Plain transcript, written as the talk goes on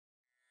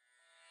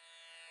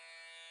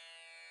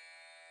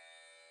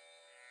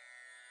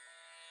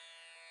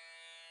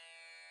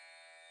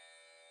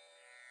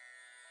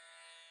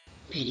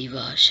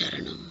Periva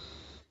Sharanam.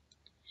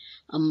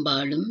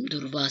 Ambalum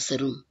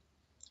Dhruvasarum.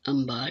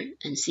 Ambaal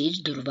and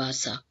sage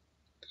Dhruvaasar.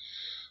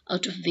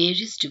 Out of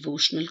various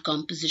devotional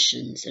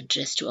compositions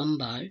addressed to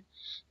Ambaal,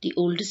 the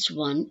oldest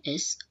one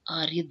is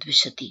Arya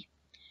Dvishati,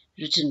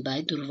 written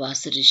by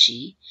Dhruvaasar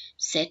Rishi,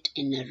 set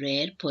in a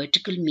rare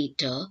poetical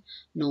meter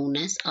known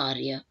as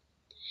Arya.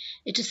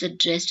 It is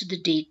addressed to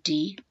the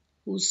deity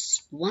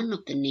whose one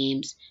of the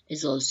names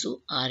is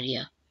also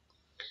Arya.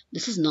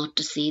 This is not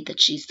to say that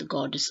she is the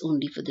goddess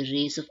only for the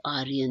race of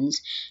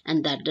Aryans,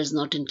 and that does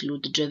not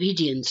include the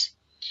Dravidians.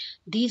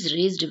 These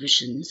race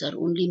divisions are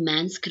only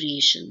man's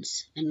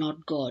creations and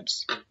not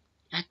God's.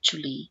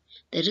 Actually,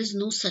 there is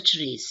no such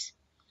race.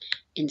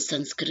 In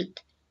Sanskrit,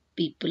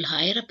 people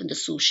higher up in the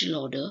social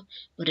order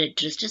were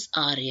addressed as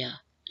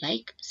Arya,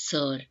 like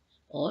Sir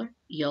or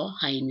Your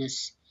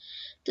Highness.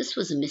 This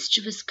was a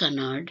mischievous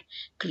canard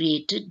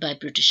created by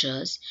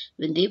Britishers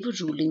when they were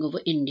ruling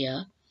over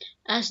India,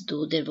 as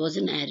though there was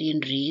an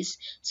Aryan race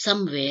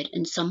somewhere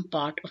in some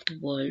part of the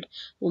world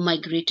who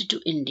migrated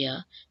to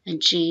India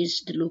and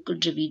chased the local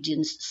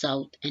Dravidians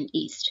south and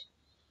east.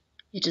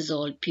 It is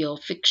all pure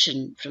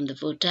fiction from the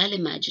fertile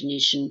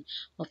imagination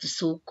of the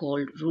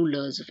so-called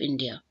rulers of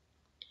India.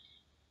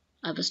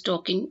 I was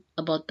talking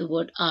about the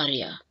word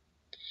Arya.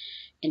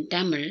 In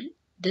Tamil,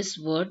 this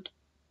word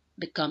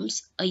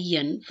becomes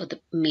Ayyan for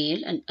the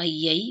male and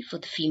Ayyai for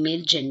the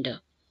female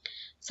gender.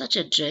 Such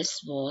a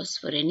dress was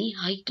for any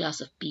high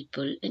class of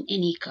people in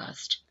any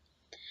caste.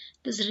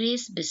 This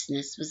race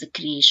business was the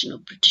creation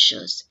of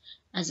Britishers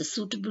as a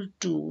suitable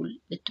tool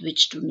with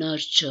which to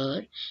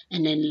nurture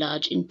and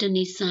enlarge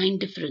internecine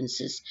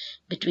differences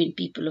between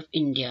people of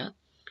India,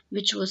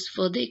 which was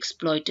further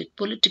exploited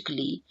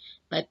politically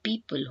by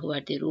people who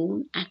had their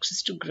own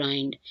axes to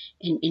grind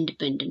in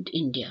independent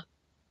India.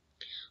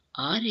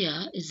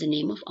 Arya is the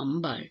name of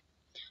Ambaal.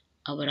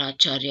 Our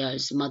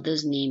Acharya's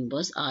mother's name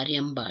was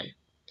Aryambal.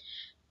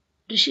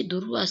 Rishi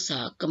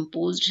Dhruvaasar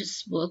composed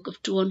his work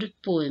of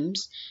 200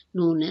 poems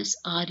known as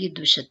Arya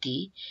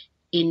Dvishati,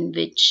 in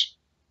which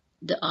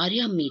the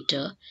Arya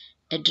meter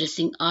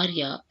addressing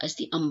Arya as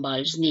the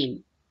Ambal's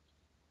name.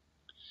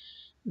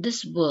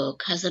 This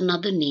work has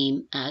another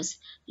name as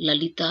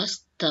Lalita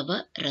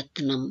Stava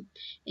Ratnam,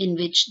 in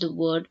which the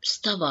word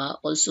Stava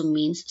also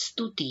means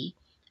stuti,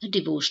 a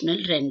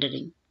devotional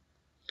rendering.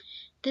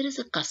 There is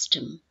a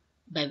custom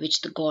by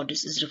which the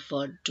goddess is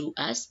referred to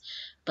as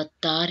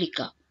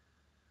Pattarika,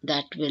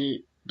 that will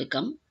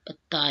become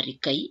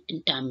Pattarikai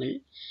in Tamil,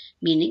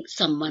 meaning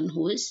someone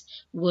who is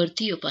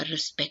worthy of our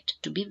respect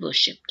to be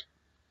worshipped.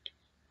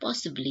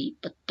 Possibly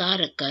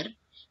Pattarakar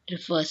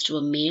refers to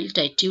a male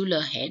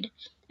titular head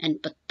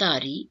and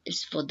Pattari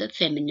is for the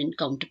feminine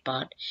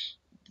counterpart,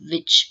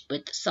 which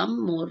with some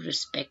more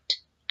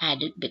respect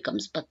added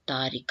becomes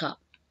Pattarika.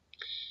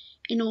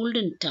 In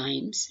olden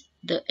times,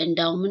 the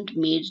endowment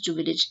made to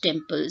village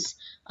temples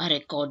are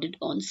recorded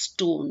on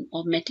stone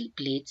or metal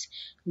plates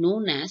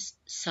known as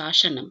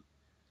Sashanam.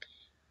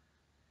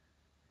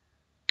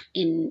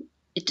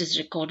 It is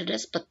recorded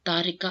as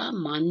Pattarika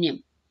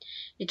Manyam.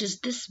 It is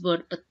this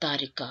word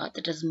Pattarika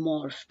that has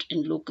morphed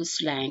in local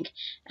slang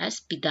as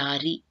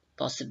Pidari,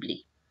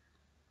 possibly.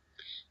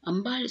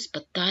 Ambaal is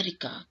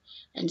Pattarika,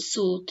 and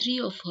so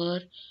three of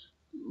her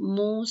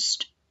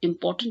most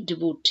important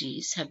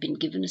devotees have been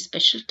given a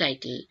special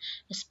title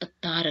as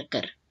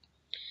Pattarakar.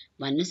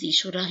 One is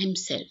Ishvara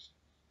himself,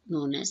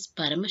 known as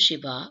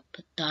Paramashiva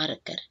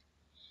Pattarakar.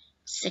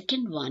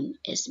 Second one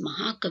is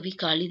Mahakavi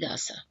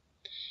Kalidasa.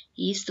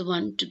 He is the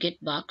one to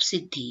get Vak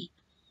Siddhi,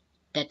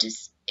 that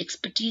is,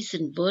 expertise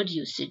in word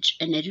usage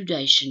and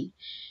erudition,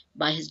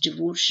 by his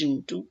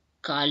devotion to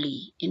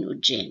Kali in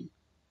Ujjain.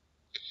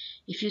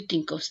 If you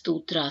think of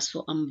stotras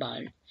for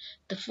Ambaal,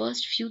 the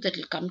first few that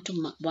will come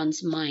to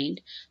one's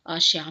mind are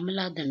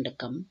Shyamala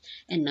Dandakam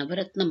and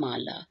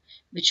Navaratnamala,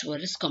 which were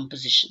his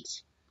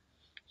compositions.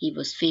 He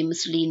was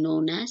famously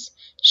known as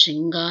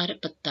Shringara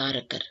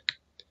Pattarakar.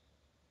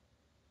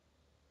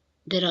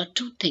 There are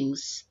two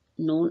things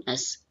known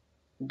as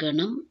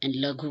Ganam and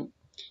Laghu,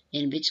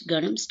 in which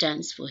Ganam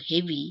stands for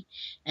heavy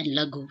and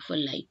Laghu for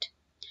light.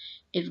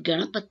 If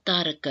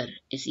Ganapattarakar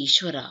is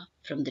Ishvara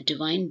from the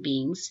divine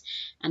beings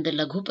and the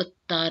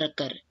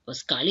Laghupattarakar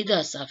was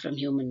Kalidasa from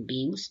human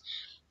beings,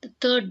 the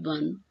third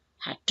one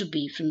had to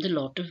be from the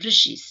lot of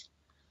rishis.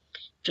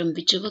 From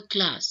whichever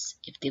class,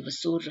 if they were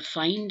so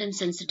refined and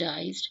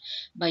sensitized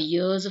by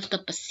years of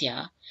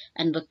tapasya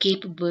and were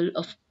capable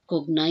of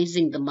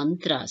cognizing the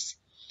mantras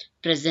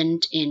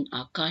present in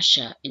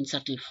Akasha in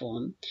subtle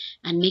form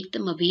and make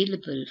them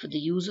available for the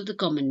use of the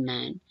common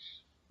man,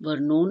 were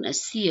known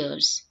as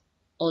seers,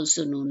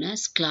 also known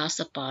as class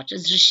apart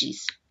as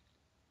rishis.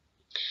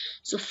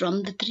 So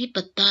from the three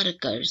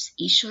Pattarakars,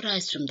 Ishvara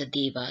is from the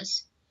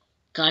Devas,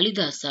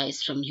 Kalidasa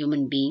is from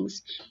human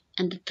beings,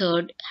 and the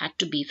third had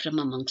to be from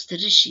amongst the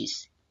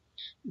rishis.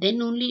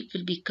 Then only it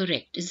will be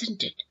correct,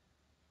 isn't it?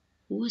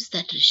 Who is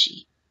that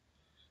rishi?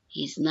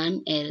 He is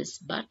none else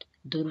but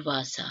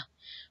Dhruvaasar,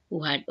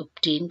 who had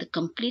obtained the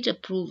complete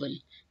approval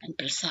and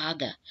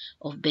prasada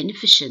of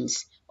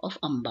beneficence of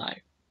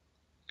Ambaal.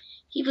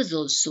 He was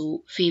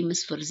also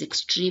famous for his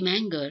extreme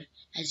anger,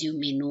 as you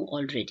may know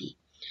already.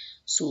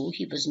 So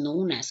he was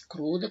known as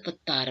Krodha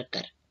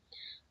Pattarakar.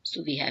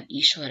 So we have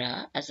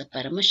Ishvara as a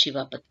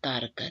Paramashiva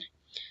Pattarakar,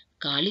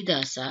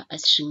 Kalidasa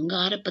as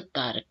Shringara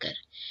Pattarakar,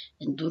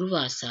 and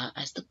Dhruvaasar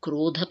as the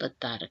Krodha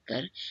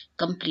Pattarakar,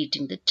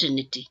 completing the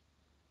Trinity.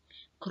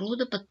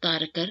 Krodha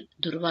Pattarakar,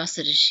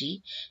 Dhruvaasar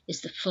Rishi, is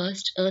the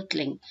first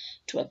earthling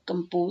to have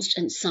composed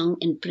and sung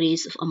in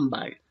praise of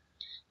Ambaal.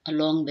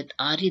 Along with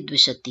Arya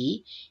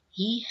Dvishati,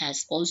 he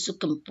has also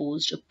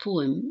composed a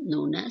poem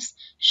known as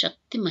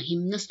Shakti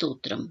Mahimna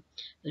Stotram,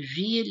 a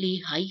really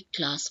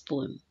high-class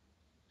poem.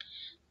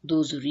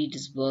 Those who read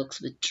his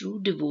works with true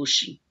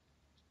devotion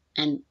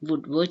and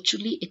would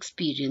virtually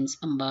experience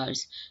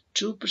Ambaal's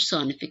true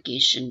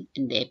personification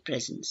in their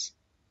presence.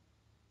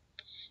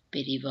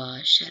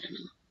 Periva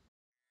Sharanam.